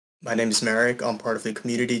My name is Merrick. I'm part of the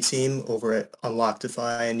community team over at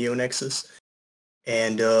Unlockify and NeoNexus.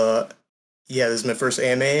 And yeah, this is my first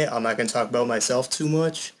AMA. I'm not going to talk about myself too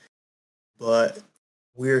much, but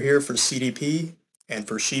we're here for CDP and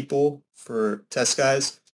for Sheeple for test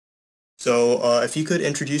guys. So if you could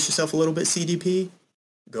introduce yourself a little bit, CDP,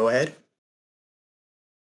 go ahead.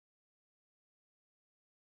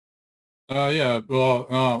 Yeah, well,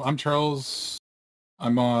 I'm Charles.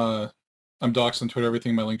 I'm I'm Docs on Twitter.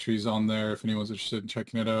 Everything, my link tree's on there if anyone's interested in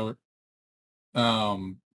checking it out.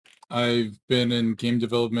 Um, I've been in game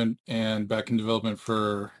development and back-end development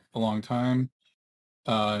for a long time,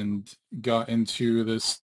 and got into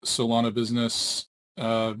this Solana business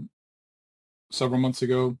several months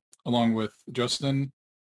ago, along with Justin,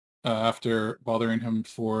 after bothering him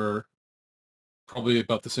for probably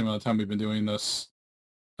about the same amount of time we've been doing this,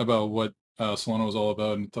 about what Solana was all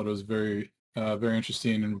about, and thought it was very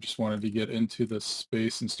interesting, and just wanted to get into this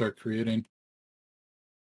space and start creating.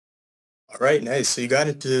 All right, nice. So you got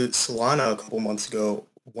into Solana a couple months ago.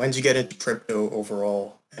 When did you get into crypto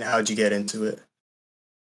overall, and how did you get into it?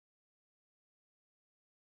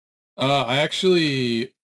 I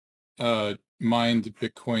actually mined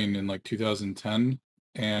Bitcoin in like 2010,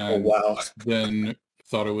 Oh, and wow. then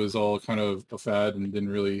thought it was all kind of a fad and didn't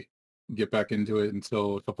really get back into it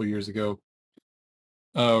until a couple years ago.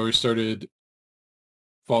 We started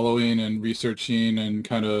following and researching and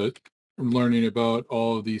kind of learning about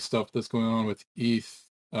all of the stuff that's going on with ETH,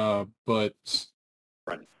 but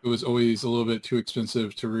it was always a little bit too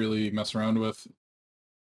expensive to really mess around with.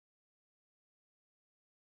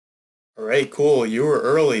 All right, cool. You were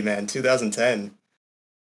early, man, 2010.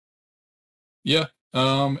 Yeah,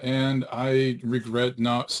 and I regret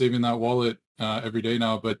not saving that wallet every day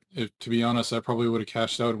now, but to be honest, I probably would have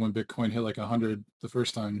cashed out when Bitcoin hit like 100 the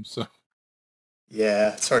first time. So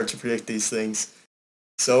Yeah, it's hard to predict these things.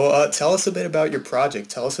 So tell us a bit about your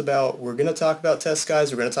project. Tell us about, we're going to talk about test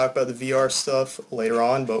guys. We're going to talk about the VR stuff later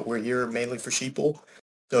on, but we're here mainly for Sheeple.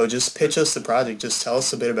 So just pitch us the project. Just tell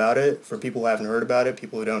us a bit about it for people who haven't heard about it,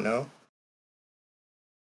 people who don't know.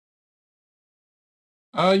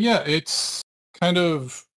 yeah, it's kind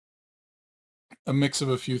of a mix of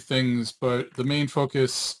a few things, but the main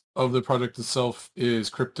focus of the project itself is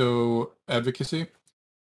crypto advocacy.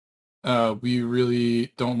 We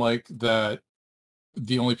really don't like that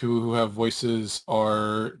the only people who have voices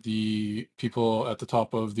are the people at the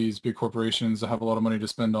top of these big corporations that have a lot of money to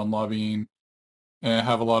spend on lobbying and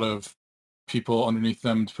have a lot of people underneath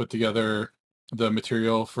them to put together the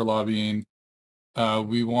material for lobbying.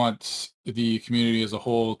 We want the community as a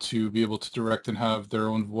whole to be able to direct and have their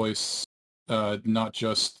own voice, not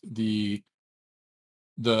just the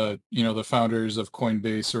founders of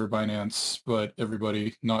Coinbase or Binance, but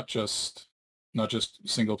everybody, not just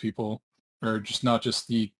single people, or just not just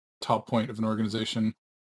the top point of an organization.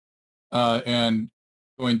 And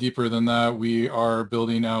going deeper than that, we are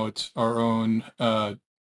building out our own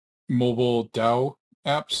mobile DAO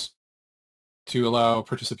apps to allow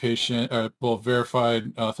participation,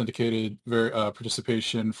 verified, authenticated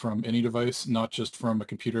participation from any device, not just from a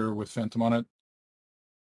computer with Phantom on it.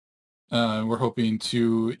 We're hoping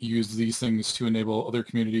to use these things to enable other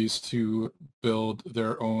communities to build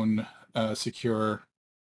their own secure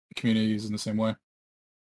communities in the same way.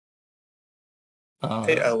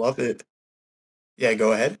 Hey, I I love it. Yeah,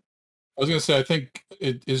 go ahead. was going to say, I think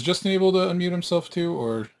is Justin able to unmute himself too,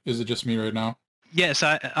 or is it just me right now? Yes,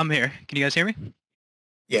 I'm here. Can you guys hear me?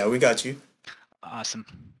 Yeah, we got you. Awesome.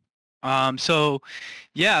 So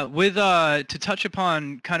yeah, with to touch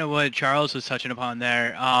upon kind of what Charles was touching upon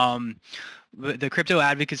there, the crypto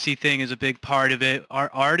advocacy thing is a big part of it.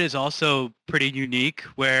 Our art is also pretty unique,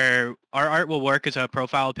 where our art will work as a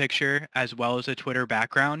profile picture as well as a Twitter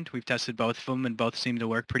background. We've tested both of them, and both seem to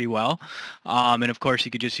work pretty well. And of course,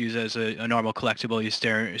 you could just use it as a normal collectible you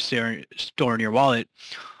store in your wallet.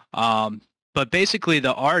 Um, but basically,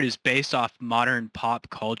 the art is based off modern pop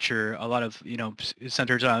culture. A lot of,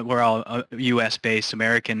 centers on, we're all U.S.-based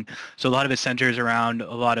American, so a lot of it centers around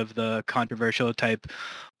a lot of the controversial type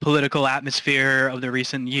political atmosphere of the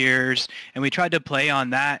recent years, and we tried to play on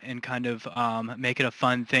that and kind of make it a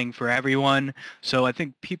fun thing for everyone. So I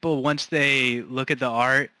think people, once they look at the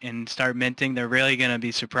art and start minting, they're really going to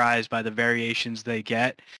be surprised by the variations they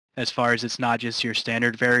get, as far as it's not just your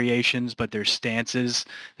standard variations, but there's stances,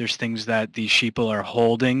 there's things that these sheeple are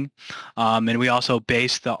holding. And we also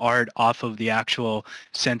base the art off of the actual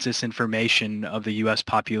census information of the U.S.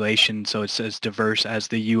 population, so it's as diverse as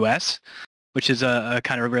the U.S., which is a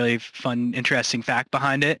kind of really fun, interesting fact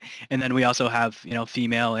behind it. And then we also have,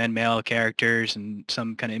 female and male characters and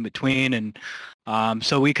some kind of in between. And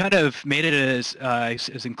So we kind of made it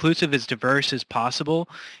as inclusive, as diverse as possible,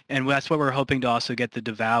 and that's what we're hoping to also get the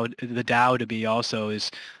DAO to be also,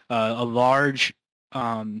 is a large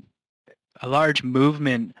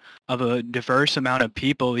movement of a diverse amount of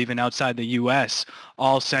people, even outside the U.S.,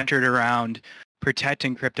 all centered around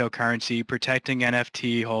protecting cryptocurrency, protecting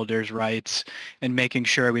NFT holders' rights, and making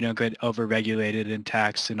sure we don't get overregulated and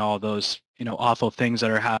taxed and all those awful things that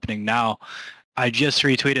are happening now. I just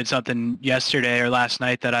retweeted something yesterday or last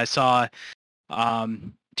night that I saw.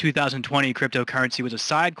 2020 cryptocurrency was a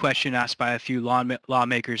side question asked by a few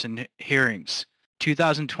lawmakers in hearings.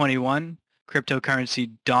 2021 cryptocurrency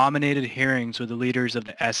dominated hearings with the leaders of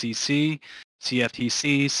the SEC,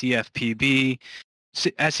 CFTC, CFPB.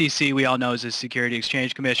 SEC, we all know, is the Security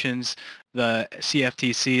Exchange Commissions. The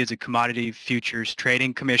CFTC is a Commodity Futures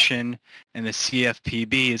Trading Commission, and the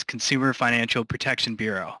CFPB is Consumer Financial Protection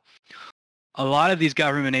Bureau. A lot of these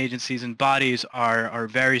government agencies and bodies are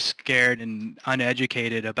very scared and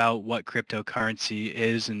uneducated about what cryptocurrency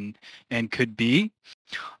is and could be,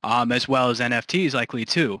 as well as NFTs likely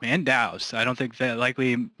too, and DAOs. I don't think that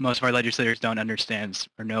likely most of our legislators don't understand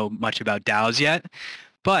or know much about DAOs yet,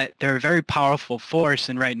 but they're a very powerful force,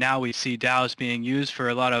 and right now we see DAOs being used for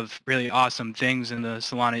a lot of really awesome things in the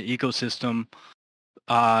Solana ecosystem.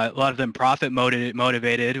 A lot of them profit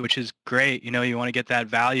motivated, which is great. You want to get that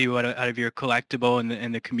value out of your collectible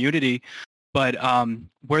in the community. But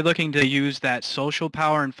we're looking to use that social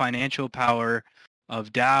power and financial power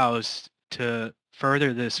of DAOs to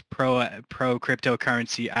further this pro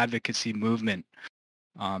cryptocurrency advocacy movement.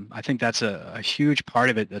 I think that's a huge part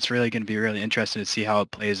of it that's really going to be really interesting to see how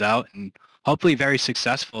it plays out, and hopefully very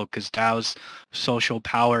successful, because DAO's social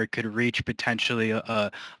power could reach potentially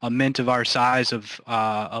a mint of our size of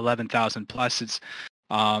 11,000 plus. It's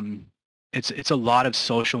a lot of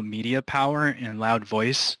social media power and loud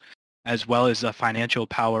voice, as well as the financial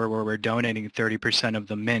power where we're donating 30% of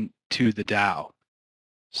the mint to the DAO.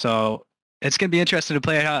 So it's going to be interesting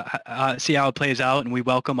to see how it plays out, and we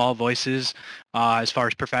welcome all voices as far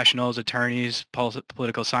as professionals, attorneys,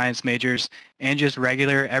 political science majors, and just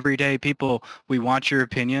regular, everyday people. We want your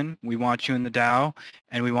opinion. We want you in the DAO,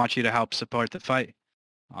 and we want you to help support the fight.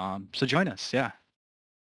 So join us, yeah.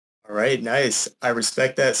 All right, nice. I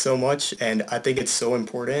respect that so much, and I think it's so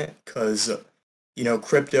important because,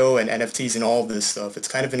 crypto and NFTs and all of this stuff, it's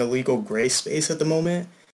kind of an illegal gray space at the moment.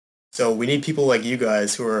 So we need people like you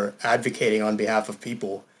guys who are advocating on behalf of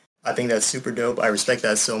people. I think that's super dope. I respect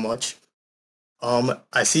that so much.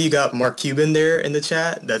 I see you got Mark Cuban there in the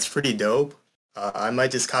chat. That's pretty dope. I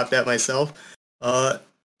might just cop that myself.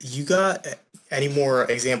 You got any more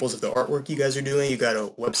examples of the artwork you guys are doing? You got a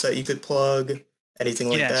website you could plug? Anything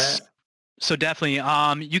like that? So definitely,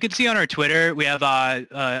 you can see on our Twitter, we have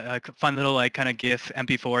a fun little kind of GIF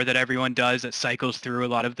MP4 that everyone does that cycles through a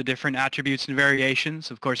lot of the different attributes and variations.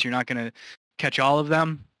 Of course, you're not going to catch all of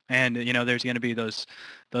them, and there's going to be those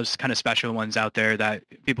kind of special ones out there that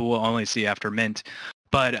people will only see after mint.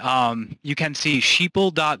 But you can see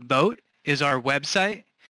sheeple.vote is our website,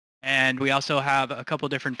 and we also have a couple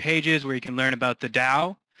different pages where you can learn about the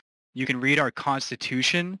DAO. You can read our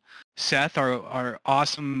constitution. Seth, our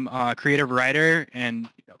awesome creative writer and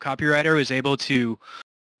copywriter, was able to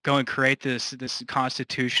go and create this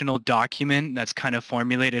constitutional document that's kind of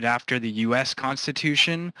formulated after the U.S.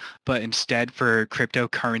 Constitution, but instead for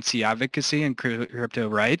cryptocurrency advocacy and crypto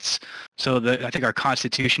rights. So I think our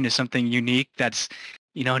constitution is something unique that's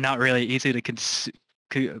not really easy to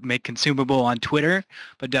make consumable on Twitter,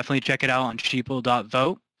 but definitely check it out on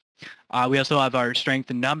sheeple.vote. We also have our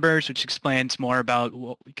strength in numbers, which explains more about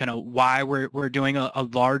kind of why we're doing a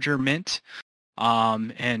larger mint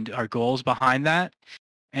and our goals behind that.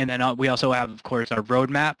 And then we also have, of course, our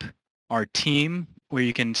roadmap, our team, where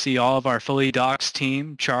you can see all of our fully doxed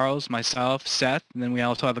team, Charles, myself, Seth, and then we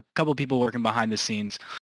also have a couple people working behind the scenes,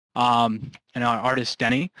 and our artist,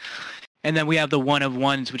 Denny. And then we have the one of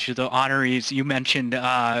ones, which is the honorees. You mentioned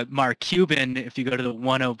Mark Cuban. If you go to the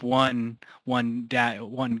 1 on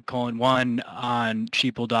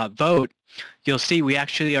sheeple.vote, you'll see we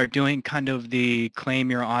actually are doing kind of the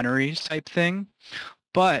claim your honorees type thing.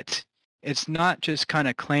 But it's not just kind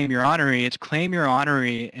of claim your honoree. It's claim your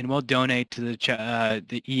honoree, and we'll donate to the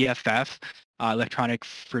EFF, Electronic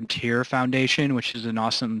Frontier Foundation, which is an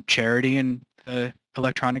awesome charity in the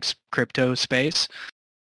electronics crypto space.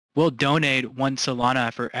 We'll donate 1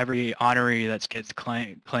 Solana for every honoree that gets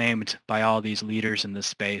claimed by all these leaders in the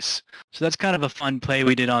space. So that's kind of a fun play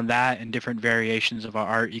we did on that, and different variations of our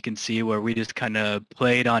art you can see where we just kind of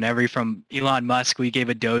played on from Elon Musk, we gave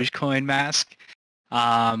a Dogecoin mask.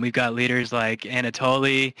 We've got leaders like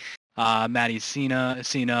Anatoly, Matty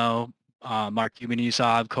Sino, Mark Cuban you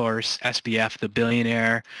saw, of course, SBF, the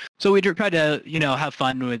billionaire. So we try to, have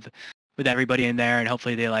fun with everybody in there, and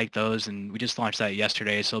hopefully they like those. And we just launched that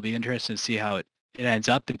yesterday, so it'll be interesting to see how it ends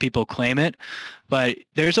up if people claim it. But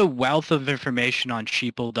there's a wealth of information on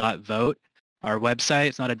sheeple.vote, our website.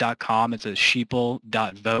 It's not a .com, it's a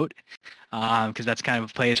sheeple.vote, because that's kind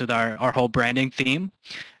of plays with our whole branding theme.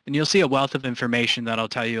 And you'll see a wealth of information that'll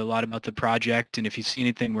tell you a lot about the project. And if you see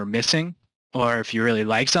anything we're missing, or if you really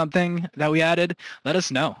like something that we added, let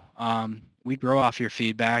us know. We grow off your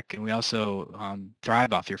feedback, and we also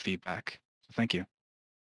thrive off your feedback. So thank you.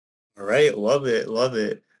 All right, love it, love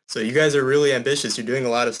it. So you guys are really ambitious. You're doing a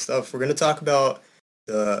lot of stuff. We're going to talk about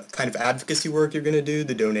the kind of advocacy work you're going to do,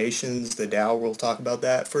 the donations, the DAO. We'll talk about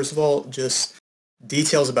that. First of all, just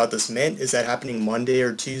details about this mint. Is that happening Monday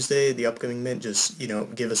or Tuesday, the upcoming mint? Just,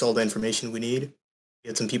 give us all the information we need.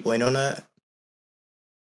 Get some people in on that.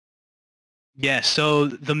 Yeah, so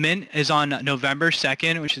the mint is on November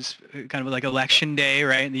 2nd, which is kind of like election day,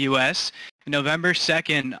 right, in the U.S. November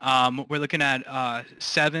 2nd, we're looking at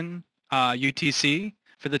 7 UTC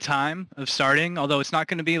for the time of starting, although it's not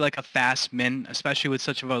going to be like a fast mint, especially with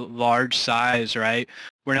such of a large size, right?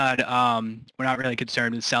 We're not really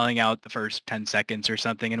concerned with selling out the first 10 seconds or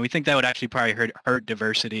something, and we think that would actually probably hurt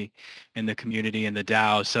diversity in the community and the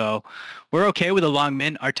DAO. So we're okay with a long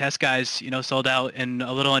mint. Our test guys, sold out in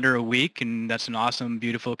a little under a week, and that's an awesome,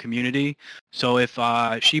 beautiful community. So if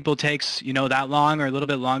Sheeple takes, that long or a little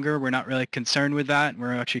bit longer, we're not really concerned with that.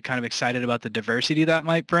 We're actually kind of excited about the diversity that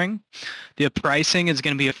might bring. The pricing is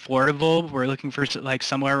going to be affordable. We're looking for like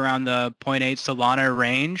somewhere around the 0.8 Solana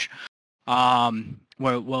range.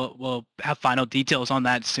 We'll have final details on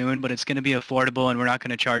that soon, but it's going to be affordable, and we're not going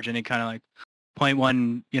to charge any kind of like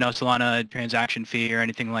 0.1, Solana transaction fee or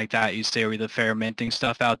anything like that. You say with the fair minting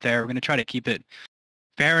stuff out there. We're going to try to keep it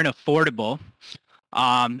fair and affordable.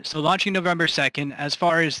 So launching November 2nd. As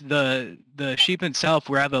far as the sheep itself,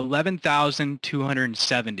 we have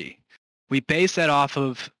 11,270. We base that off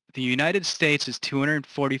of the United States is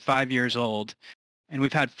 245 years old, and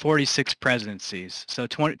we've had 46 presidencies. So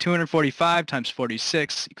 245 times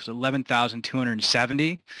 46 equals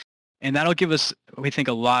 11,270. And that'll give us, we think,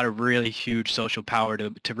 a lot of really huge social power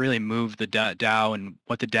to really move the DAO and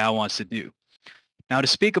what the DAO wants to do. Now, to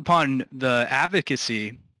speak upon the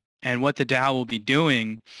advocacy and what the DAO will be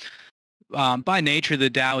doing, by nature, the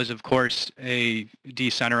DAO is, of course, a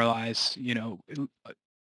decentralized,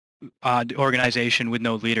 organization with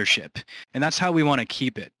no leadership. And that's how we want to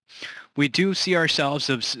keep it. We do see ourselves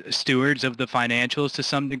as stewards of the financials to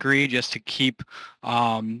some degree, just to keep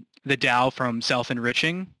the DAO from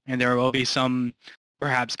self-enriching, and there will be some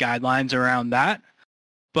perhaps guidelines around that.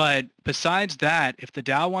 But besides that, if the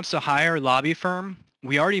DAO wants to hire a lobby firm,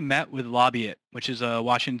 we already met with Lobbyit, which is a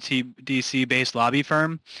Washington, D.C. based lobby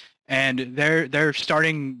firm, and their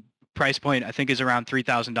starting price point, I think, is around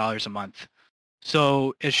 $3,000 a month.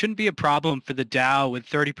 So it shouldn't be a problem for the DAO with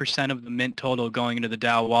 30% of the mint total going into the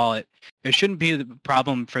DAO wallet. It shouldn't be a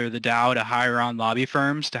problem for the DAO to hire on lobby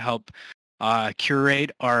firms to help curate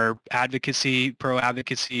our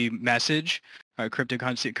pro-advocacy message, our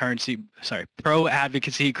pro-advocacy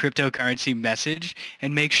cryptocurrency message,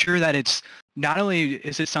 and make sure that it's not only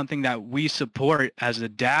is it something that we support as a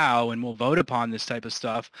DAO and we'll vote upon this type of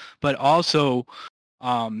stuff, but also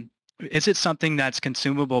is it something that's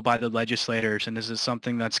consumable by the legislators, and is it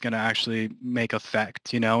something that's going to actually make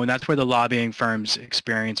effect, and that's where the lobbying firm's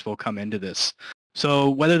experience will come into this. So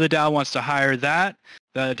whether the DAO wants to hire that,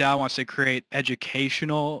 the DAO wants to create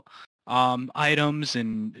educational items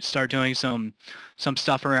and start doing some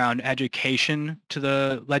stuff around education to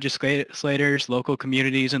the legislators, local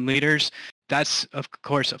communities, and leaders, that's, of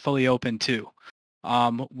course, fully open too.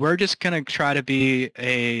 We're just going to try to be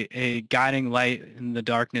a guiding light in the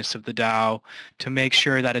darkness of the DAO to make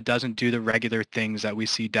sure that it doesn't do the regular things that we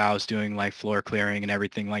see DAOs doing, like floor clearing and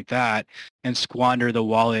everything like that, and squander the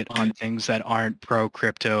wallet on things that aren't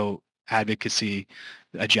pro-crypto advocacy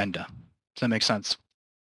agenda. Does that make sense?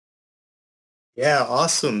 Yeah,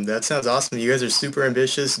 awesome. That sounds awesome. You guys are super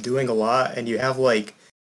ambitious, doing a lot, and you have like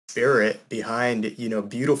spirit behind,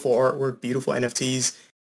 beautiful artwork, beautiful NFTs.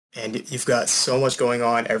 And you've got so much going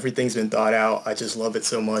on. Everything's been thought out. I just love it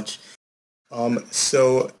so much.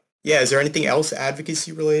 So yeah, is there anything else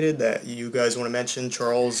advocacy related that you guys want to mention,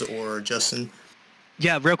 Charles or Justin?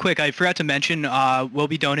 Yeah, real quick, I forgot to mention we'll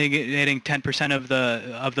be donating 10%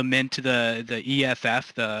 of the mint to the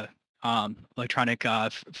EFF, the Electronic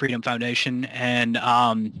Freedom Foundation,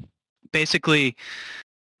 and basically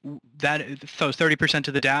that so 30%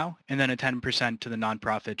 to the DAO and then a 10% to the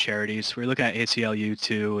nonprofit charities. We're looking at ACLU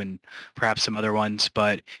too and perhaps some other ones,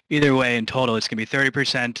 but either way, in total, it's going to be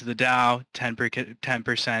 30% to the DAO,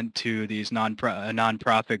 10% to these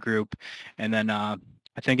nonprofit group, and then I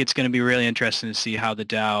think it's going to be really interesting to see how the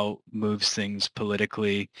DAO moves things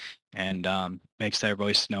politically and makes their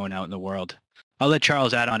voice known out in the world. I'll let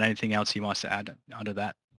Charles add on anything else he wants to add onto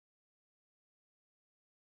that.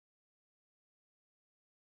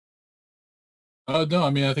 No, I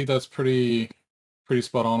mean, I think that's pretty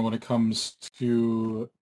spot on when it comes to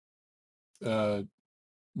where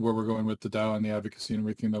we're going with the DAO and the advocacy and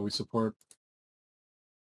everything that we support.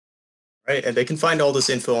 Right, and they can find all this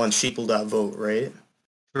info on sheeple.vote, right?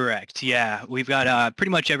 Correct. Yeah, we've got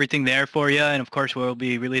pretty much everything there for you, and of course we'll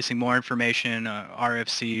be releasing more information.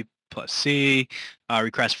 RFC plus C,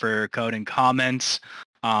 request for code and comments,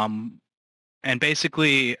 and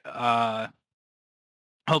basically,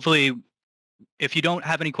 hopefully, if you don't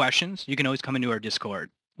have any questions, you can always come into our Discord.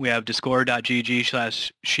 We have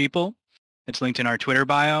discord.gg/sheeple. It's linked in our Twitter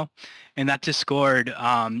bio. In that Discord,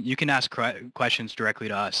 you can ask questions directly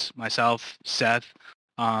to us. Myself, Seth,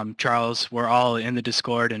 Charles, we're all in the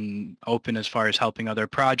Discord and open as far as helping other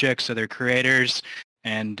projects, other creators,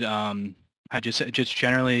 and I just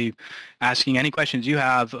generally asking any questions you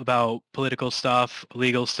have about political stuff,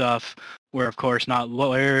 legal stuff. We're of course not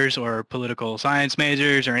lawyers or political science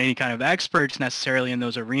majors or any kind of experts necessarily in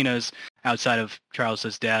those arenas outside of Charles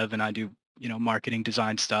as dev and I do, marketing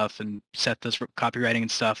design stuff and Seth does copywriting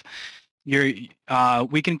and stuff.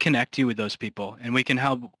 We can connect you with those people and we can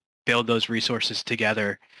help build those resources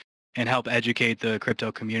together and help educate the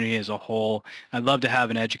crypto community as a whole. I'd love to have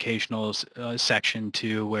an educational section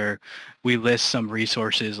too where we list some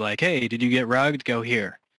resources like, hey, did you get rugged? Go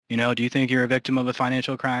here. Do you think you're a victim of a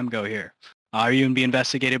financial crime? Go here. Are you going to be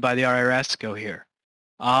investigated by the IRS? Go here.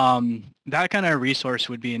 That kind of resource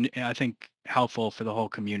would be, I think, helpful for the whole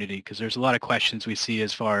community because there's a lot of questions we see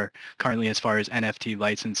currently as far as NFT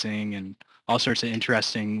licensing and all sorts of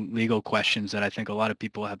interesting legal questions that I think a lot of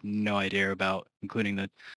people have no idea about, including the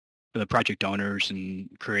project owners and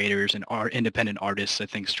creators and independent artists. I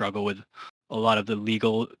think struggle with a lot of the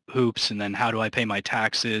legal hoops and then how do I pay my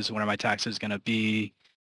taxes? When are my taxes going to be?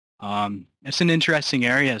 It's an interesting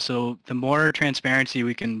area. So the more transparency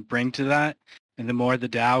we can bring to that and the more the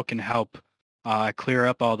DAO can help clear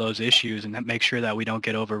up all those issues and make sure that we don't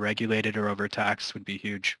get over-regulated or overtaxed would be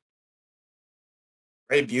huge.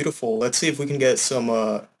 Right, beautiful. Let's see if we can get some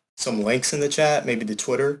links in the chat, maybe the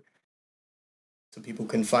Twitter, so people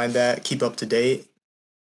can find that, keep up to date.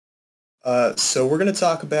 So we're going to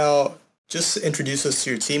talk about, just introduce us to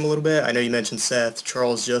your team a little bit. I know you mentioned Seth,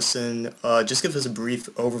 Charles, Justin. Just give us a brief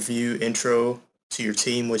overview, intro to your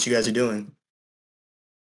team, what you guys are doing.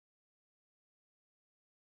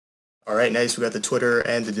 All right, nice. We got the Twitter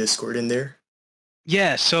and the Discord in there.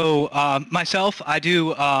 Yeah, so myself,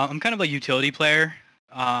 I'm kind of a utility player.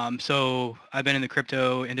 So I've been in the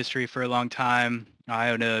crypto industry for a long time. I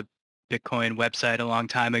own a Bitcoin website a long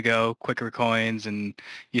time ago, Quicker Coins, and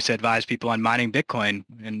used to advise people on mining Bitcoin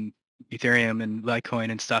and Ethereum and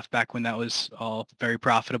Litecoin and stuff back when that was all very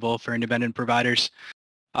profitable for independent providers.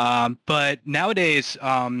 But nowadays,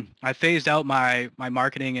 I phased out my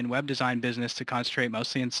marketing and web design business to concentrate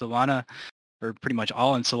mostly in Solana, or pretty much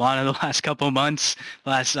all in Solana the last couple of months.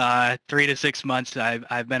 Last 3 to 6 months,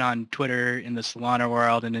 I've been on Twitter in the Solana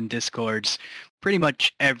world and in Discords pretty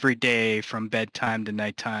much every day from bedtime to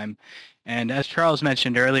nighttime. And as Charles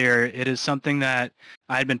mentioned earlier, it is something that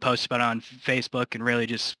I had been posted about on Facebook and really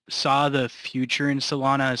just saw the future in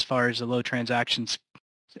Solana as far as the low transactions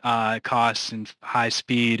costs and high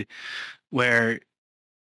speed, where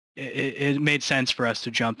it made sense for us to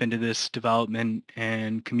jump into this development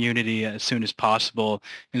and community as soon as possible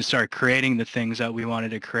and start creating the things that we wanted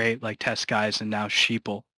to create, like Test Guys and now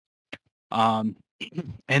Sheeple. And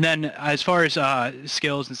then as far as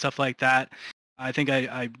skills and stuff like that, I think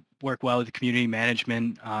I work well with community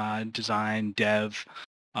management, design, dev,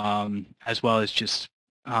 as well as just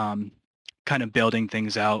kind of building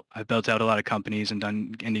things out. I've built out a lot of companies and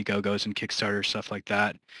done Indiegogos and Kickstarter, stuff like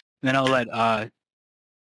that. And then I'll let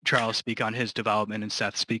Charles speak on his development and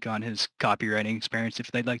Seth speak on his copywriting experience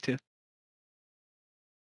if they'd like to.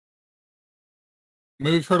 I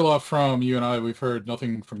mean, we've heard a lot from you and I. We've heard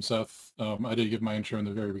nothing from Seth. I did give my intro in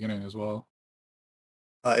the very beginning as well.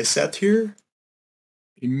 Is Seth here?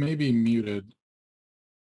 He may be muted.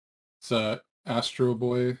 It's Astro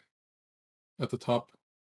Boy at the top.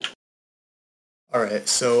 All right,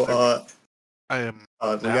 so I am.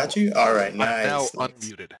 we got you. All right, nice. I'm now nice.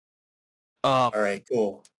 unmuted. All right,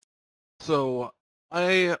 cool. So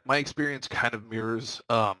My experience kind of mirrors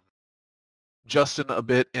Justin a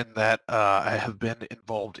bit in that I have been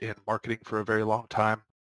involved in marketing for a very long time,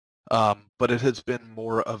 but it has been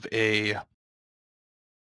more of a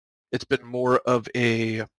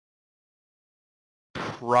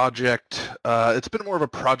project. It's been more of a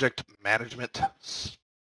project management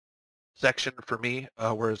section for me,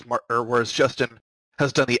 whereas Justin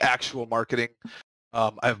has done the actual marketing.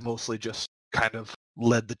 I've mostly just kind of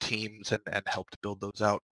led the teams and helped build those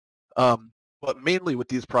out. But mainly with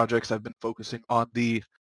these projects, I've been focusing on the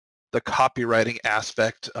copywriting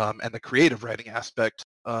aspect and the creative writing aspect,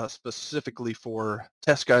 specifically for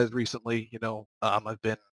test guys recently. I've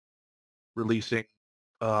been releasing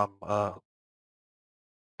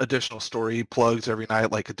additional story plugs every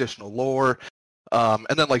night, like additional lore. And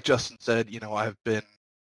then, like Justin said, I've been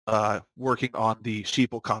working on the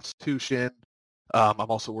Sheeple Constitution. I'm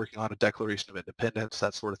also working on a Declaration of Independence,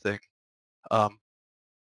 that sort of thing.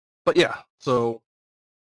 But yeah, so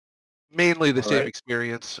mainly the same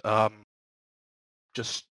experience,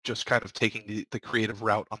 just kind of taking the creative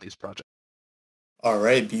route on these projects. All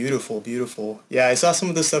right, beautiful, beautiful. Yeah, I saw some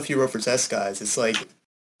of the stuff you wrote for Test Guys. It's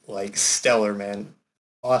like stellar, man.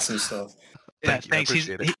 Awesome stuff. Yeah, Thank you. thanks. I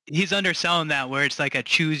appreciate it. He's underselling that, where it's like a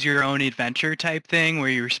choose your own adventure type thing,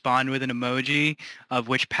 where you respond with an emoji of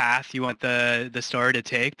which path you want the story to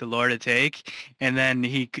take, the lore to take, and then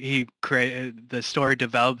he the story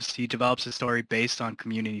develops. He develops a story based on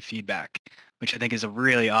community feedback, which I think is a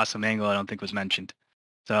really awesome angle. I don't think was mentioned.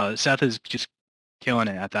 So Seth is just killing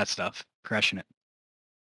it at that stuff, crushing it.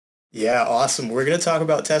 Yeah, awesome. We're gonna talk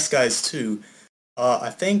about Test Guys too.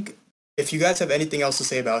 I think if you guys have anything else to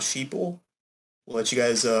say about Sheeple, we'll let you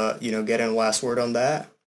guys, get in the last word on that,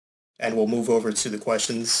 and we'll move over to the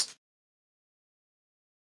questions.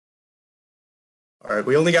 All right,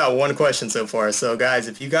 we only got one question so far, so guys,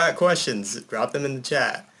 if you got questions, drop them in the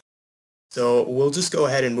chat. So we'll just go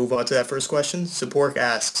ahead and move on to that first question. Support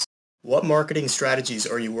asks, what marketing strategies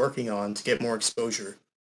are you working on to get more exposure?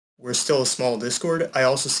 We're still a small Discord. I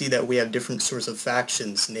also see that we have different sorts of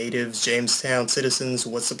factions, natives, Jamestown citizens.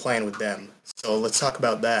 What's the plan with them? So let's talk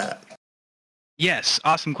about that. Yes,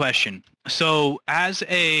 awesome question. So as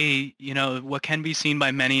a, what can be seen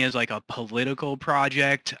by many as like a political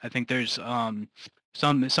project, I think there's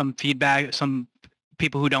some feedback, some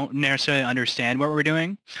people who don't necessarily understand what we're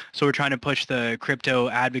doing. So we're trying to push the crypto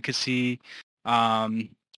advocacy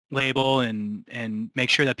label and make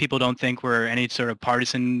sure that people don't think we're any sort of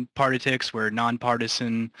partisan politics. We're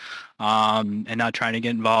nonpartisan and not trying to get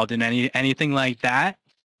involved in anything like that.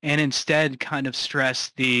 And instead kind of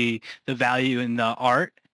stress the value in the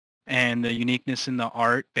art and the uniqueness in the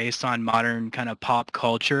art based on modern kind of pop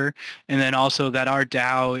culture. And then also that our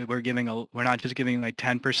DAO, we're not just giving like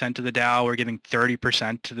 10% to the DAO, we're giving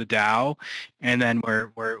 30% to the DAO. And then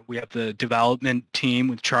we have the development team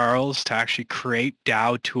with Charles to actually create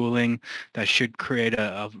DAO tooling that should create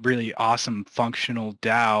a really awesome functional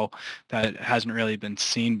DAO that hasn't really been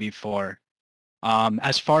seen before.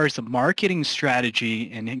 As far as the marketing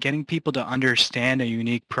strategy and getting people to understand a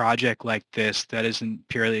unique project like this that isn't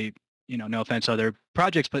purely, no offense to other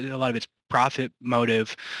projects, but a lot of it's profit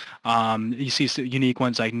motive. You see unique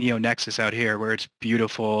ones like Neo Nexus out here where it's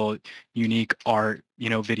beautiful, unique art,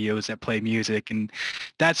 videos that play music, and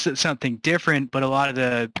that's something different. But a lot of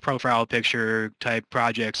the profile picture type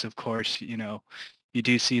projects, of course, you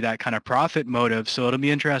do see that kind of profit motive. So it'll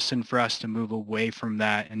be interesting for us to move away from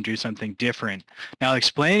that and do something different. Now,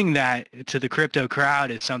 explaining that to the crypto crowd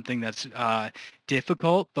is something that's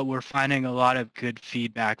difficult, but we're finding a lot of good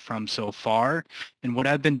feedback from so far. And what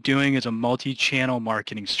I've been doing is a multi-channel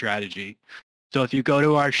marketing strategy. So if you go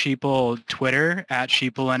to our Sheeple Twitter at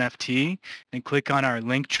Sheeple NFT and click on our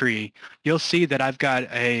link tree, you'll see that I've got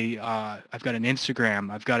an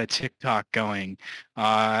Instagram, I've got a TikTok going,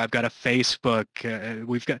 I've got a Facebook,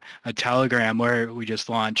 we've got a Telegram where we just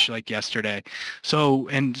launched like yesterday. So,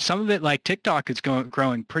 and some of it like TikTok is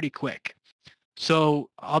growing pretty quick. So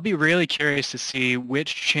I'll be really curious to see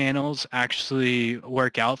which channels actually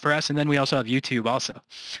work out for us. And then we also have YouTube also.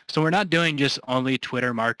 So we're not doing just only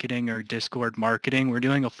Twitter marketing or Discord marketing. We're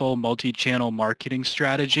doing a full multi-channel marketing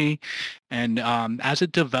strategy. And as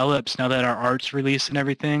it develops, now that our art's released and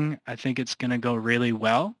everything, I think it's going to go really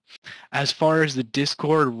well. As far as the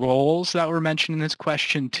Discord roles that were mentioned in this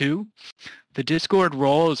question too, the Discord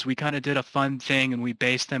roles, we kind of did a fun thing and we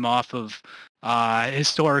based them off of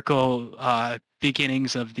historical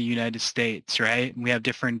beginnings of the United States, right? And we have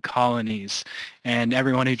different colonies and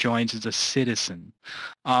everyone who joins is a citizen.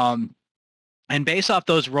 And based off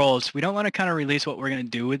those roles, we don't want to kind of release what we're going to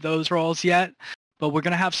do with those roles yet, but we're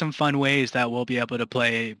going to have some fun ways that we'll be able to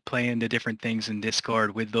play into different things in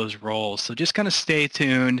Discord with those roles. So just kind of stay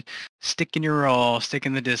tuned, stick in your role, stick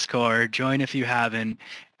in the Discord, join if you haven't,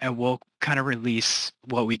 and we'll kind of release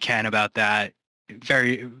what we can about that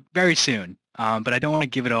very, very soon. But I don't want to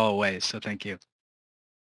give it all away, so thank you.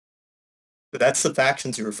 But that's the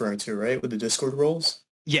factions you're referring to, right? With the Discord roles?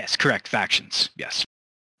 Yes, correct. Factions. Yes.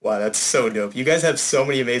 Wow, that's so dope. You guys have so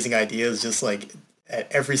many amazing ideas just like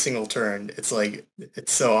at every single turn. It's like,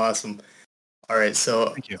 it's so awesome. All right, so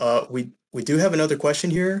Thank you. we do have another question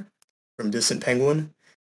here from Distant Penguin.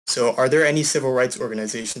 So are there any civil rights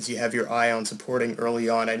organizations you have your eye on supporting early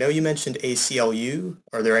on? I know you mentioned ACLU.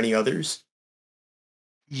 Are there any others?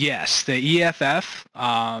 Yes, the EFF.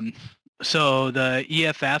 So the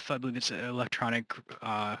EFF, I believe it's Electronic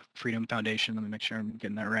Freedom Foundation. Let me make sure I'm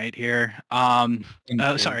getting that right here.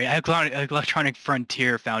 Sorry, Electronic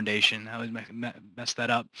Frontier Foundation. I always mess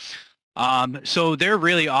that up. So they're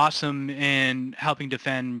really awesome in helping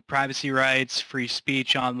defend privacy rights, free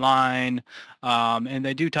speech online, and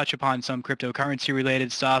they do touch upon some cryptocurrency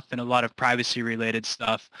related stuff and a lot of privacy related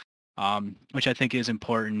stuff, which I think is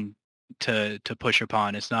important to push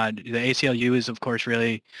upon. It's not, the ACLU is of course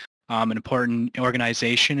really an important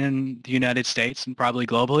organization in the United States and probably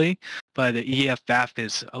globally, but the EFF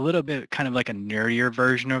is a little bit kind of like a nerdier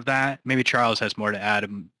version of that. Maybe Charles has more to add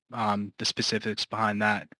the specifics behind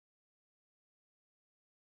that.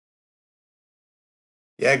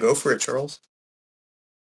 Yeah, go for it, Charles.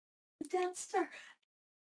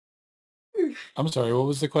 I'm sorry, what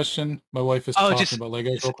was the question? My wife is talking about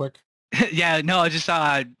Legos real quick. Yeah, no, I just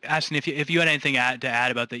asking if you had anything to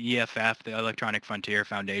add about the EFF, the Electronic Frontier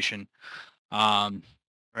Foundation, or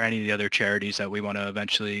any of the other charities that we want to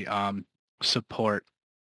eventually support.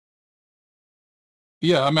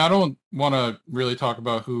 Yeah, I mean, I don't want to really talk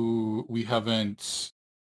about who we haven't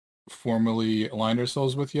formally aligned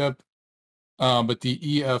ourselves with yet, but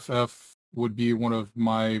the EFF would be one of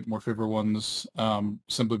my more favorite ones,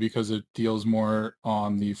 simply because it deals more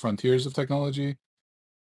on the frontiers of technology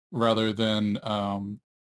rather than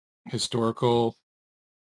historical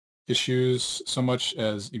issues so much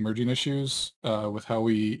as emerging issues with how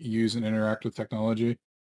we use and interact with technology.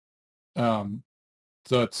 So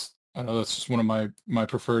I know that's just one of my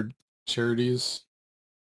preferred charities,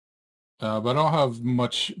 but I don't have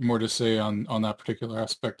much more to say on that particular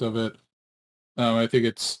aspect of it. I think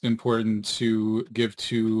it's important to give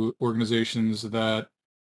to organizations that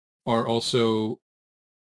are also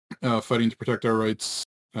fighting to protect our rights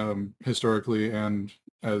historically and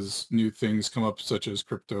as new things come up, such as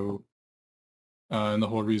crypto, and the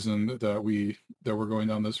whole reason that we're going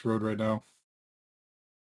down this road right now.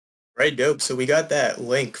 Right, dope. So we got that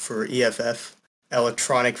link for EFF,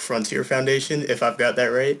 Electronic Frontier Foundation, if I've got that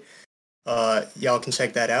right. Y'all can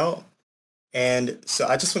check that out. And so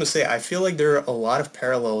I just want to say, I feel like there are a lot of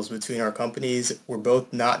parallels between our companies. We're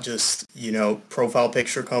both not just, profile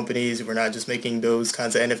picture companies. We're not just making those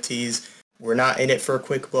kinds of NFTs. We're not in it for a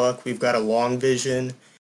quick buck. We've got a long vision,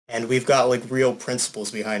 and we've got like real principles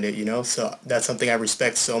behind it, So that's something I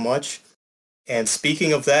respect so much. And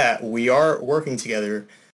speaking of that, we are working together.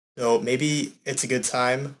 So maybe it's a good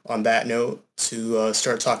time on that note to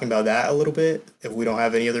start talking about that a little bit if we don't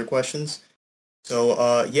have any other questions.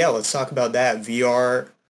 So yeah, let's talk about that VR,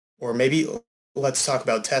 or maybe let's talk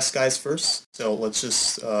about Test Guys first. So let's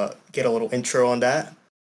just get a little intro on that.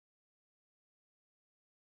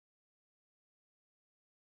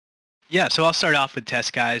 Yeah, so I'll start off with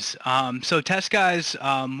Test Guys. So Test Guys,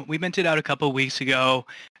 we minted out a couple of weeks ago,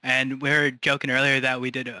 and we were joking earlier that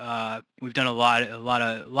we've done a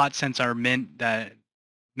lot since our mint that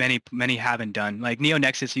many haven't done. Like Neo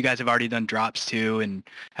Nexus, you guys have already done drops too, and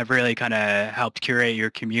have really kind of helped curate your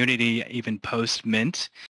community even post mint.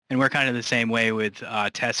 And we're kind of the same way with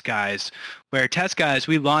Test Guys, where Test Guys,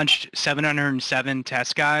 we launched 707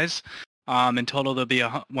 Test Guys. In total, there'll be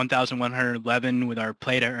 1,111 with our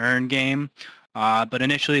play to earn game. But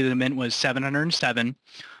initially, the mint was 707,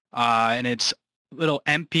 and it's little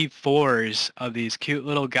MP4s of these cute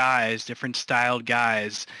little guys, different styled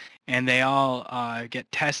guys, and they all get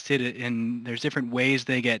tested, and there's different ways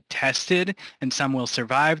they get tested, and some will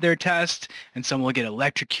survive their test, and some will get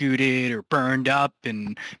electrocuted or burned up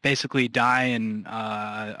and basically die in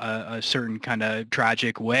a certain kind of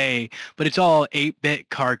tragic way. But it's all 8-bit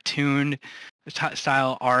cartoon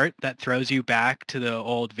style art that throws you back to the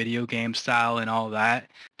old video game style and all that.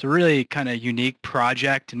 It's a really kind of unique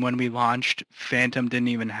project, and when we launched, Phantom didn't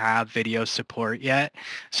even have video support yet,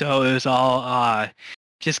 so it was all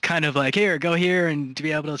just kind of like, here, go here and to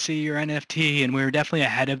be able to see your NFT, and we were definitely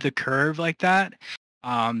ahead of the curve like that.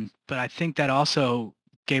 But I think that also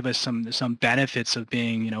gave us some benefits of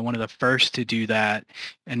being, one of the first to do that.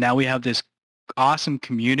 And now we have this awesome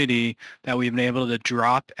community that we've been able to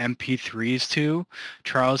drop MP3s to.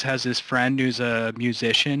 Charles has this friend who's a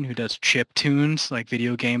musician who does chip tunes, like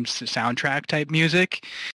video games soundtrack type music.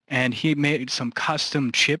 And he made some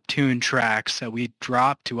custom chip tune tracks that we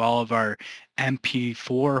dropped to all of our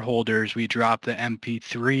MP4 holders. We dropped the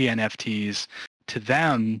MP3 NFTs to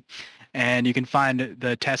them. And you can find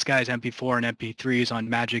the Test Guys MP4 and MP3s on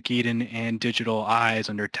Magic Eden and Digital Eyes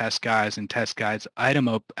under Test Guys and Test Guys Item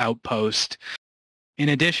Outpost. In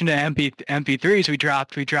addition to MP3s, we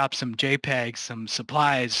dropped some JPEGs, some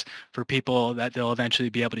supplies for people that they'll eventually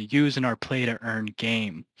be able to use in our play to earn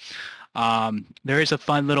game. There is a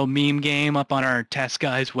fun little meme game up on our Test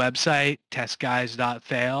Guys website,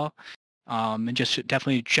 testguys.fail. And just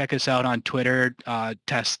definitely check us out on Twitter,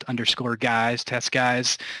 test_guys, Test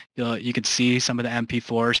Guys. You can see some of the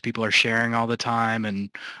MP4s people are sharing all the time, and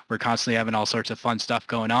we're constantly having all sorts of fun stuff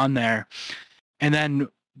going on there. And then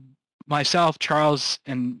myself, Charles,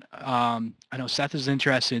 and I know Seth is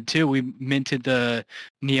interested too. We minted the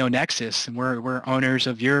Neo Nexus, and we're owners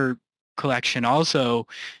of your collection also.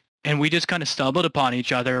 And we just kind of stumbled upon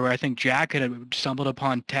each other, where I think Jack had stumbled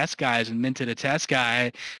upon Test Guys and minted a Test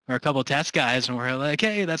Guy or a couple of Test Guys, and we're like,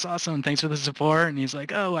 hey, that's awesome. Thanks for the support. And he's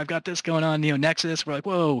like, oh, I've got this going on, Neo Nexus. We're like,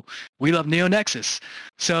 whoa, we love Neo Nexus.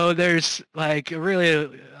 So there's like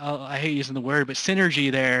really, I hate using the word, but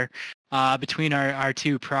synergy there between our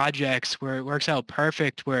two projects, where it works out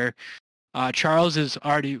perfect, where Charles was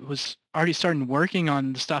already starting working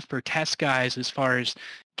on the stuff for Test Guys as far as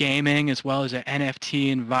gaming, as well as an NFT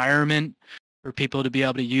environment for people to be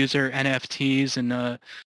able to use their NFTs in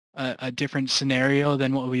a different scenario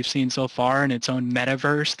than what we've seen so far, in its own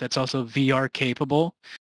metaverse that's also VR capable.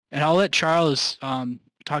 And I'll let Charles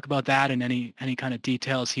talk about that and any kind of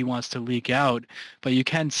details he wants to leak out. But you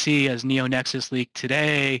can see, as Neo Nexus leaked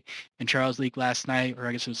today and Charles leaked last night, or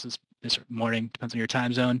I guess it was this morning, depends on your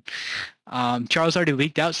time zone. Charles already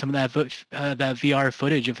leaked out some of that VR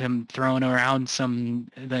footage of him throwing around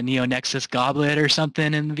the Neo Nexus goblet or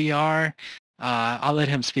something in VR. I'll let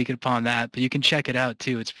him speak upon that, but you can check it out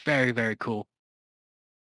too. It's very, very cool.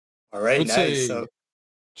 All right, nice. So,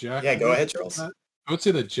 Jack, yeah, go ahead, Charles. I would say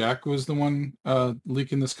that Jack was the one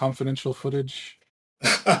leaking this confidential footage.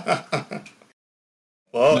 Well,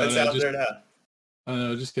 it's out there now.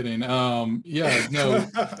 No, just kidding. Yeah, no.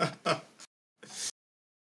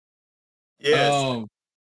 Yes.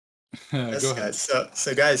 Go ahead.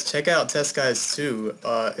 So guys, check out Test Guys too.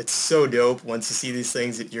 It's so dope. Once you see these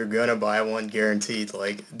things, you're gonna buy one, guaranteed.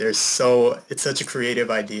 Like, it's such a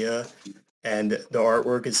creative idea, and the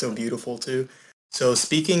artwork is so beautiful too. So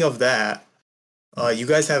speaking of that, you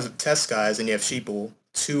guys have Test Guys and you have Sheeple,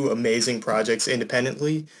 two amazing projects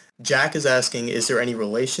independently. Jack is asking, is there any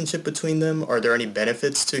relationship between them? Are there any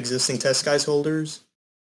benefits to existing Test Guys holders?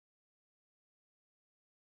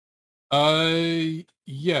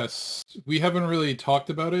 Yes. We haven't really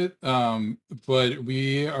talked about it, but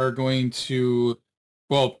we are going to,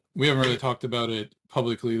 well, we haven't really talked about it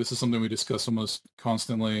publicly. This is something we discuss almost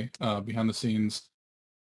constantly behind the scenes.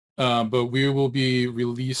 But we will be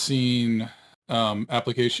releasing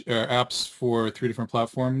apps for 3 different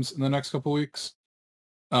platforms in the next couple weeks.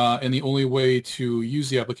 And the only way to use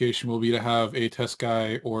the application will be to have a Test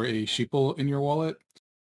Guy or a Sheeple in your wallet.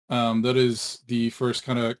 That is the first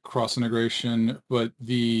kind of cross integration, but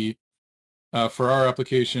for our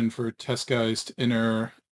application for Test Guys to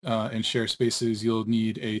enter and share spaces, you'll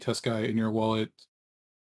need a Test Guy in your wallet.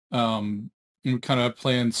 And we kind of have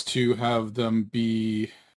plans to have them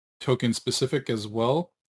be token specific as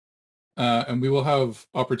well. And we will have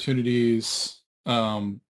opportunities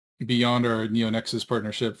beyond our Neo Nexus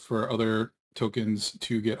partnership for other tokens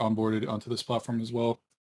to get onboarded onto this platform as well.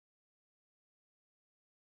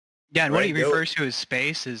 Yeah, and what he refers to as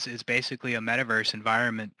space is basically a metaverse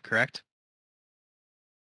environment, correct?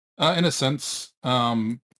 In a sense,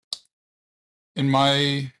 in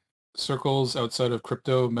my circles outside of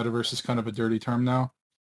crypto, metaverse is kind of a dirty term now.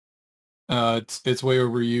 It's way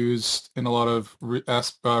overused in a lot of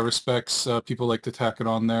respects. People like to tack it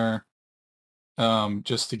on there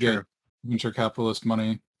just to get venture capitalist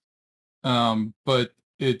money. But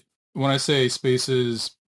when I say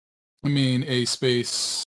spaces, I mean a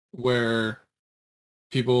space where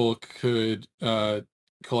people could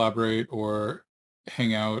collaborate or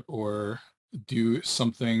hang out or do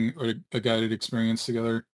something, or a guided experience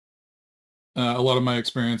together. A lot of my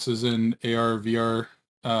experiences in AR, VR,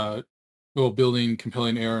 building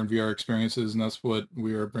compelling AR and VR experiences, and that's what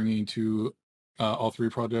we are bringing to all 3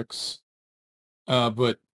 projects.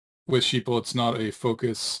 But with Sheeple, it's not a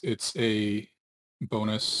focus, it's a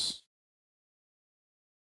bonus.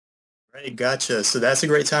 Right, gotcha. So that's a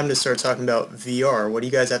great time to start talking about VR. What do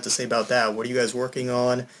you guys have to say about that? What are you guys working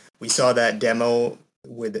on? We saw that demo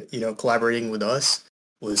with, collaborating with us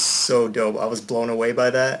was so dope. I was blown away by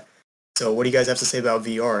that. So what do you guys have to say about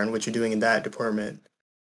VR and what you're doing in that department?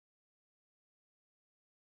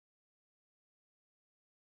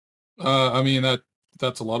 I mean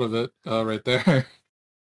that's a lot of it right there.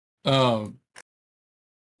 um,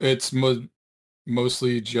 it's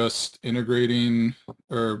mostly just integrating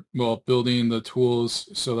or building the tools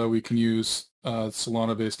so that we can use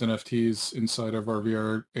Solana-based NFTs inside of our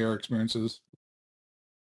VR AR experiences.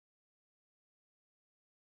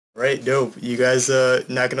 Right, dope. You guys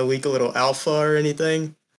not gonna leak a little alpha or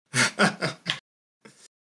anything?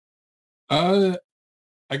 Uh,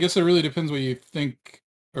 I guess it really depends what you think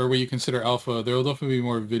or what you consider alpha. There will definitely be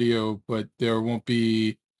more video, but there won't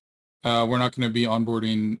be. We're not going to be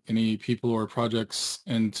onboarding any people or projects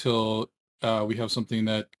until we have something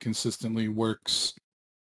that consistently works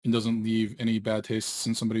and doesn't leave any bad tastes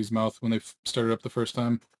in somebody's mouth when they've started up the first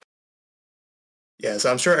time. Yeah,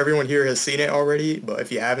 so I'm sure everyone here has seen it already, but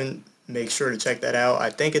if you haven't, make sure to check that out. I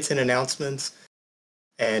think it's in announcements,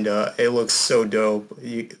 and it looks so dope.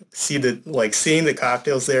 You see seeing the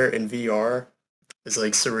cocktails there in VR is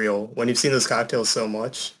like surreal. When you've seen those cocktails so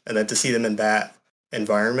much, and then to see them in that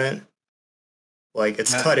environment, like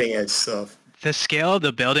it's Yeah. cutting edge stuff. The scale of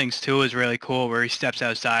the buildings too is really cool where he steps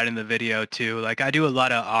outside in the video too. Like I do a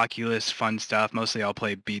lot of Oculus fun stuff. Mostly I'll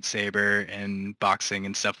play Beat Saber and boxing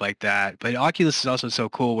and stuff like that. But Oculus is also so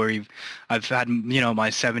cool where I've had,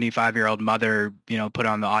 my 75-year-old mother, put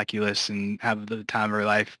on the Oculus and have the time of her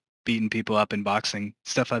life beating people up in boxing.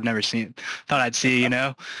 Stuff I've never thought I'd see.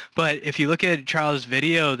 But if you look at Charles'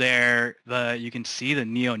 video there, you can see the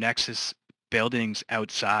Neo Nexus buildings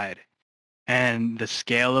outside. And the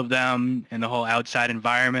scale of them and the whole outside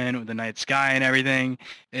environment with the night sky and everything,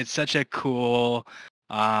 it's such a cool,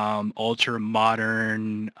 ultra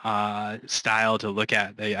modern style to look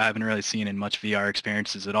at that I haven't really seen in much VR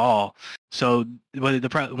experiences at all. So one of the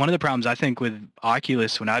problems I think with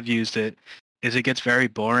Oculus when I've used it is it gets very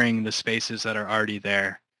boring, the spaces that are already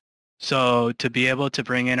there. So to be able to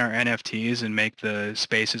bring in our NFTs and make the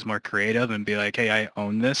spaces more creative and be like, hey, I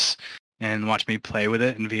own this and watch me play with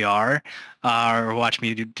it in VR or watch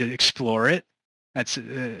me to explore it. It's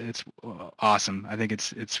awesome. I think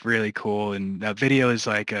it's really cool. And that video is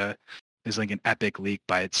like an epic leak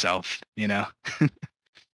by itself,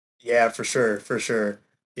 Yeah, for sure, for sure.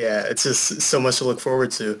 Yeah, it's just so much to look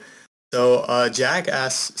forward to. So Jack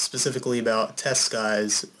asked specifically about test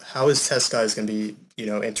skies. How is test skies going to be,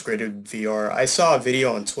 integrated with VR? I saw a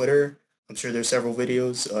video on Twitter. I'm sure there's several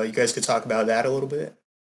videos. You guys could talk about that a little bit.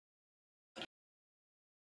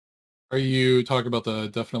 Are you talking about the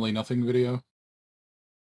Definitely Nothing video?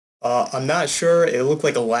 I'm not sure. It looked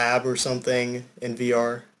like a lab or something in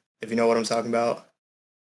VR, if you know what I'm talking about.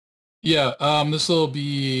 Yeah, this will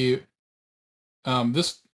be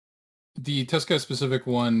the test guy specific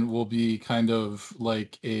one will be kind of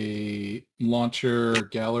like a launcher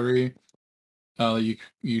gallery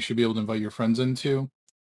you should be able to invite your friends into.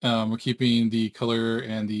 We're keeping the color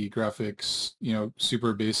and the graphics,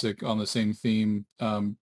 super basic on the same theme.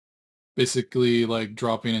 Basically like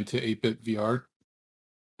dropping into 8-bit VR.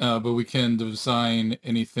 But we can design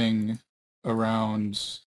anything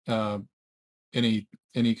around any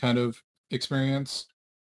kind of experience.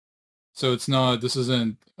 So this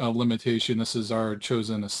isn't a limitation, this is our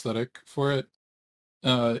chosen aesthetic for it.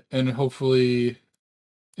 And hopefully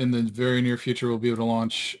in the very near future we'll be able to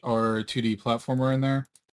launch our 2D platformer in there,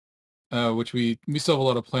 which we still have a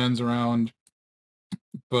lot of plans around,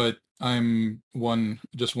 but I'm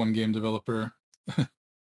just one game developer.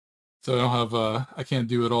 So I can't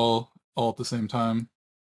do it all at the same time.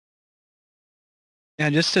 Yeah,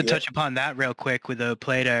 just to Yeah. touch upon that real quick with the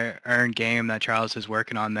play to earn game that Charles is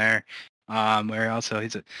working on there, where also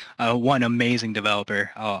he's one amazing developer.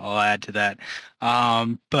 I'll add to that.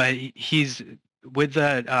 But he's with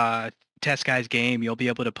the Test Guys game, you'll be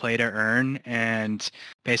able to play to earn, and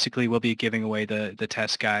basically we'll be giving away the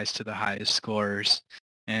Test Guys to the highest scorers.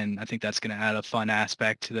 And I think that's going to add a fun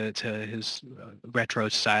aspect to his retro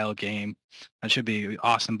style game. That should be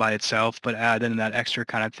awesome by itself, but add in that extra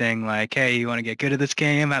kind of thing like, hey, you want to get good at this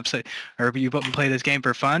game? Absolutely. Or you play this game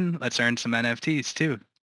for fun? Let's earn some NFTs too.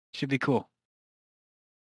 Should be cool.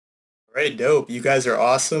 All right, dope. You guys are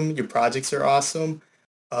awesome. Your projects are awesome.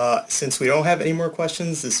 Since we don't have any more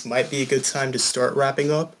questions, this might be a good time to start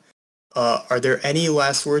wrapping up. Are there any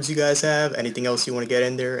last words you guys have? Anything else you want to get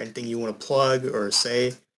in there? Anything you want to plug or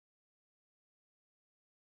say?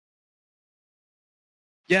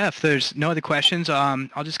 Yeah, if there's no other questions,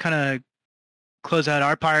 I'll just kind of close out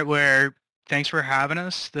our part where thanks for having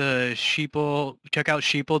us. The Sheeple, check out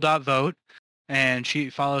sheeple.vote and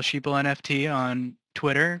follow Sheeple NFT on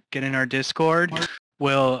Twitter. Get in our Discord.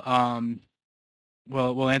 We'll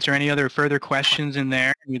we'll answer any other further questions in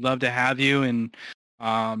there. We'd love to have you and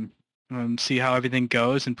see how everything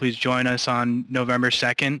goes. And please join us on November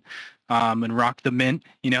 2nd and rock the mint.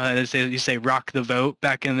 You know, as you say, rock the vote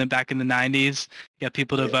back in the 90s. Get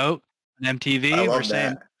people to vote on MTV. I We're love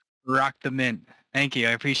saying that. rock the mint. Thank you.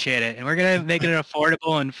 I appreciate it. And we're going to make it an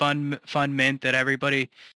affordable and fun mint that everybody,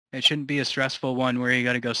 it shouldn't be a stressful one where you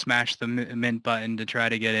got to go smash the mint button to try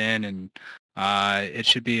to get in. And it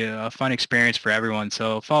should be a fun experience for everyone.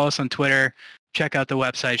 So follow us on Twitter. Check out the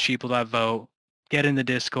website, sheeple.vote. Get in the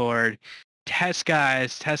Discord. Test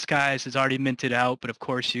Guys is already minted out, but of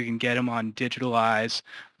course you can get them on Digitalize,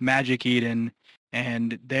 Magic Eden,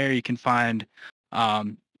 and there you can find a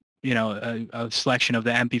selection of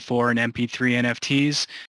the MP4 and MP3 NFTs.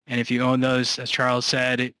 And if you own those, as Charles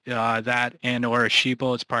said, that and or a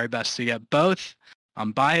Sheeple, it's probably best to get both.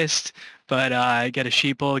 I'm biased, but get a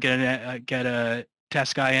Sheeple, get a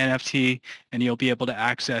Test Guy NFT, and you'll be able to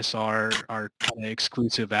access our kind of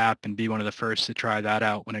exclusive app and be one of the first to try that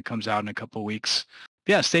out when it comes out in a couple of weeks.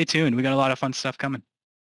 But yeah, stay tuned. We got a lot of fun stuff coming.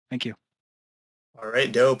 Thank you. All right,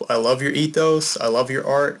 dope. I love your ethos. I love your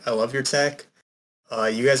art. I love your tech.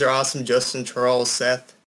 You guys are awesome. Justin, Charles,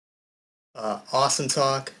 Seth. Awesome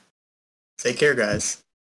talk. Take care, guys.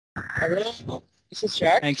 Hello, this is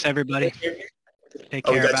Jack. Thanks, everybody. Take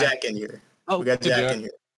Oh, we care. got Bye. Jack in here. Oh, We got hey, Jack Jack. in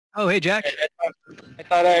here. Oh, hey, Jack. I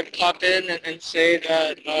thought I'd pop in and say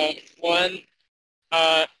that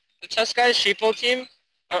the Test Guys Sheeple team,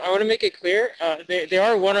 I want to make it clear, they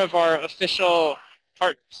are one of our official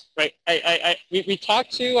partners, right? We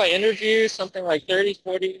talked to, I interviewed something like 30,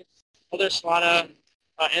 40 other Solana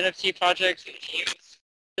NFT projects and teams.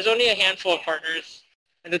 There's only a handful of partners,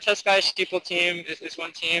 and the Test Guys Sheeple team is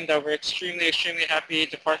one team that we're extremely, extremely happy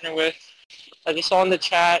to partner with. As you saw in the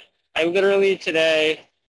chat, I literally today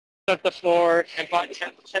took the floor and bought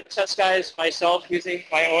 10 Test Guys myself using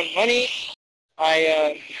my own money.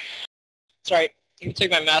 Sorry, let me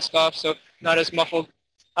take my mask off so not as muffled.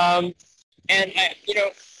 And I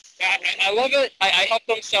love it. I helped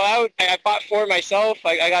them sell out. I bought 4 myself.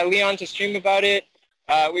 I got Leon to stream about it.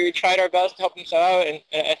 We tried our best to help them sell out, and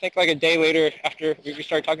I think like a day later after we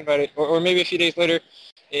started talking about it, or maybe a few days later,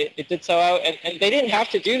 it did sell out. And they didn't have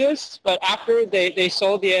to do this, but after they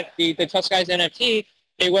sold the Test Guys NFT,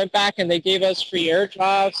 they went back and they gave us free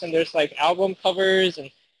airdrops, and there's like album covers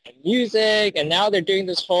and music, and now they're doing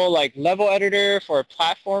this whole like level editor for a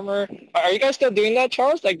platformer. Are you guys still doing that,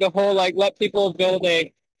 Charles? Like the whole like let people build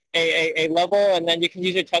a level and then you can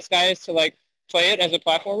use your Test Guys to like play it as a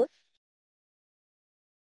platformer?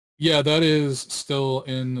 Yeah, that is still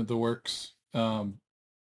in the works.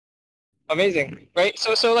 Amazing, right?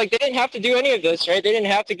 So like they didn't have to do any of this, right? They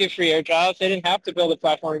didn't have to give free airdrops. They didn't have to build a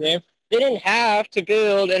platform game. They didn't have to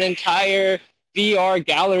build an entire VR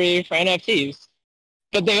gallery for NFTs,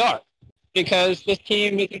 but they are, because this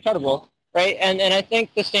team is incredible, right? And I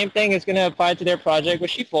think the same thing is going to apply to their project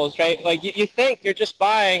with sheeples, right? Like you think you're just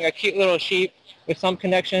buying a cute little sheep with some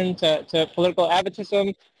connection to political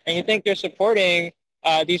advocacy, and you think you're supporting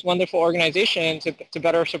these wonderful organizations to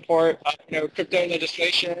better support crypto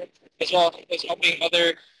legislation, as well as helping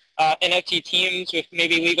other NFT teams with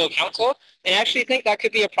maybe legal counsel, and actually think that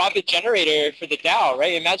could be a profit generator for the DAO,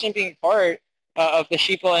 right? Imagine being part of the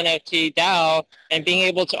Sheeple NFT DAO and being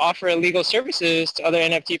able to offer legal services to other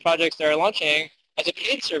NFT projects that are launching as a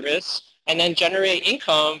paid service, and then generate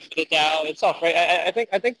income for the DAO itself, right? I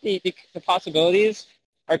think the possibilities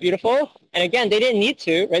are beautiful. And again, they didn't need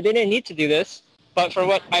to, right? They didn't need to do this. But from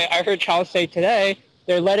what I heard Charles say today,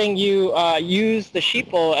 they're letting you use the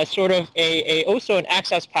Sheeple as sort of also an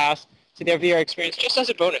access pass to their VR experience, just as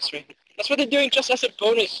a bonus, right? That's what they're doing, just as a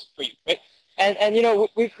bonus for you, right? And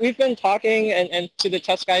we've been talking and to the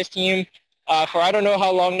Test Guys team for I don't know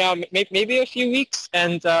how long now, maybe a few weeks,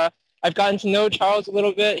 and I've gotten to know Charles a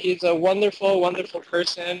little bit. He's a wonderful, wonderful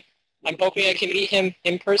person. I'm hoping I can meet him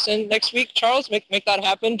in person next week. Charles, make that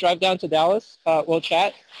happen. Drive down to Dallas. We'll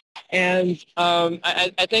chat. And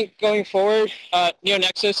I think going forward,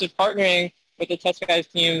 NeoNexus is partnering with the Test Guys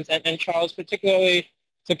teams and Charles particularly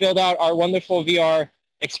to build out our wonderful VR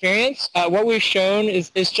experience. What we've shown is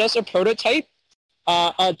just a prototype.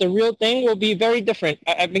 The real thing will be very different.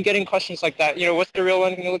 I've been getting questions like that. What's the real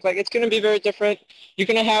one going to look like? It's going to be very different. You're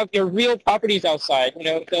going to have your real properties outside,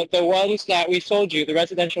 the ones that we sold you, the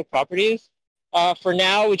residential properties. For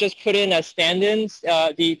now, we just put in as stand-ins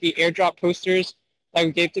the airdrop posters that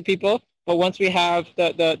we gave to people. But once we have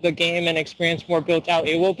the game and experience more built out,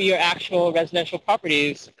 it will be your actual residential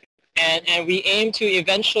properties. And we aim to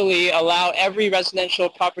eventually allow every residential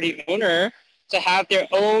property owner to have their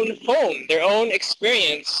own home, their own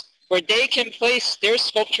experience, where they can place their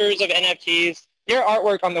sculptures of NFTs, their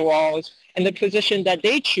artwork on the walls, in the position that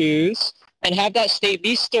they choose, and have that state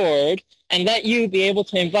be stored, and let you be able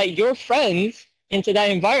to invite your friends into that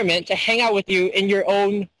environment to hang out with you in your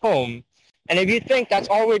own home. And if you think that's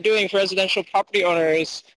all we're doing for residential property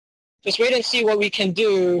owners, just wait and see what we can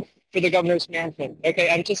do for the governor's mansion. Okay,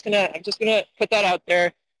 I'm just gonna put that out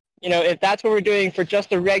there. You know, if that's what we're doing for just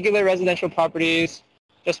the regular residential properties,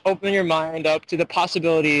 just open your mind up to the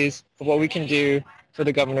possibilities of what we can do for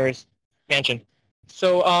the governor's mansion.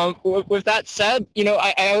 So with that said, you know,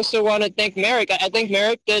 I also want to thank Merrick. I think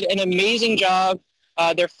Merrick did an amazing job.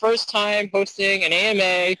 Their first time hosting an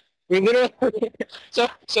AMA. We literally so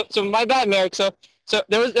my bad, Merrick. So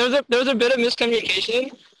there was a bit of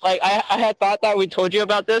miscommunication. Like I had thought that we told you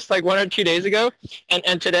about this like 1 or 2 days ago,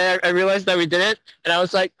 and today I realized that we didn't. And I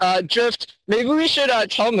was like, Drift, maybe we should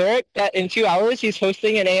tell Merrick that in 2 hours he's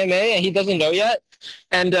hosting an AMA and he doesn't know yet.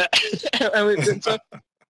 And so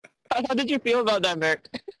how did you feel about that, Merrick?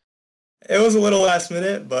 It was a little last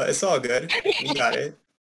minute, but it's all good. We got it.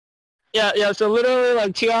 Yeah. So literally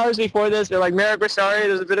like 2 hours before this, they're like, Merrick, we're sorry.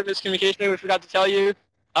 There's a bit of miscommunication. We forgot to tell you.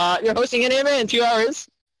 You're hosting an AMA in 2 hours.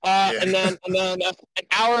 And then an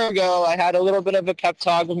hour ago, I had a little bit of a pep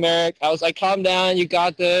talk with Merrick. I was like, calm down. You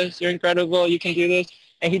got this. You're incredible. You can do this.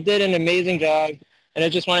 And he did an amazing job. And I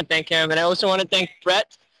just want to thank him. And I also want to thank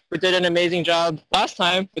Brett, who did an amazing job last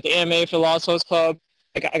time with the AMA for Lost Host Club.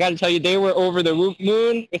 I got to tell you, they were over the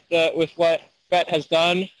moon with what Brett has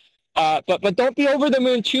done. But don't be over the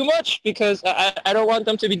moon too much, because I don't want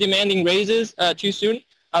them to be demanding raises too soon.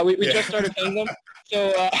 We just started paying them.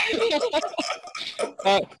 So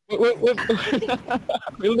we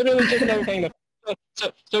literally just started paying them.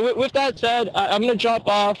 So with that said, I'm going to drop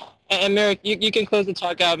off. And Merrick, you can close the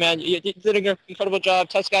talk out, man. You did an incredible job.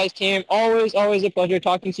 Test Guys team, always a pleasure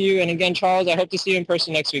talking to you. And again, Charles, I hope to see you in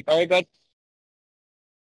person next week. All right, bud?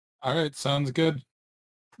 All right, sounds good.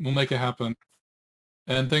 We'll make it happen.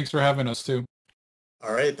 And thanks for having us, too.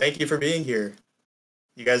 All right, thank you for being here.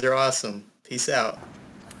 You guys are awesome. Peace out.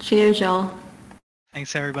 Cheers, y'all.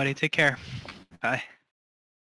 Thanks, everybody. Take care. Bye.